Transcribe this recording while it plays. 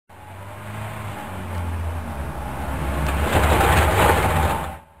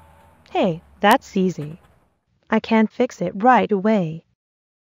That's easy. I can fix it right away.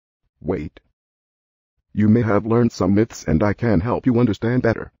 Wait. You may have learned some myths and I can help you understand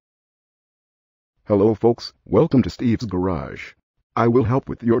better. Hello folks, welcome to Steve's Garage. I will help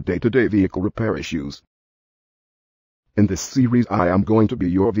with your day-to-day vehicle repair issues. In this series I am going to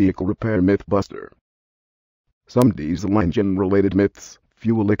be your vehicle repair myth buster. Some diesel engine related myths: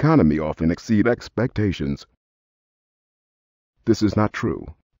 fuel economy often exceed expectations. This is not true.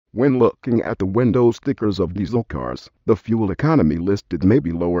 When looking at the window stickers of diesel cars, the fuel economy listed may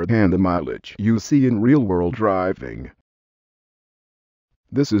be lower than the mileage you see in real-world driving.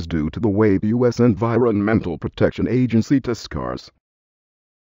 This is due to the way the U.S. Environmental Protection Agency tests cars.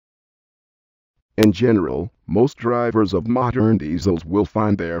 In general, most drivers of modern diesels will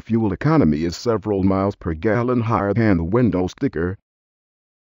find their fuel economy is several miles per gallon higher than the window sticker.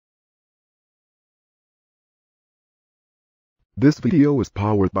 This video is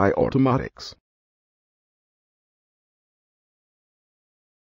powered by Automotix.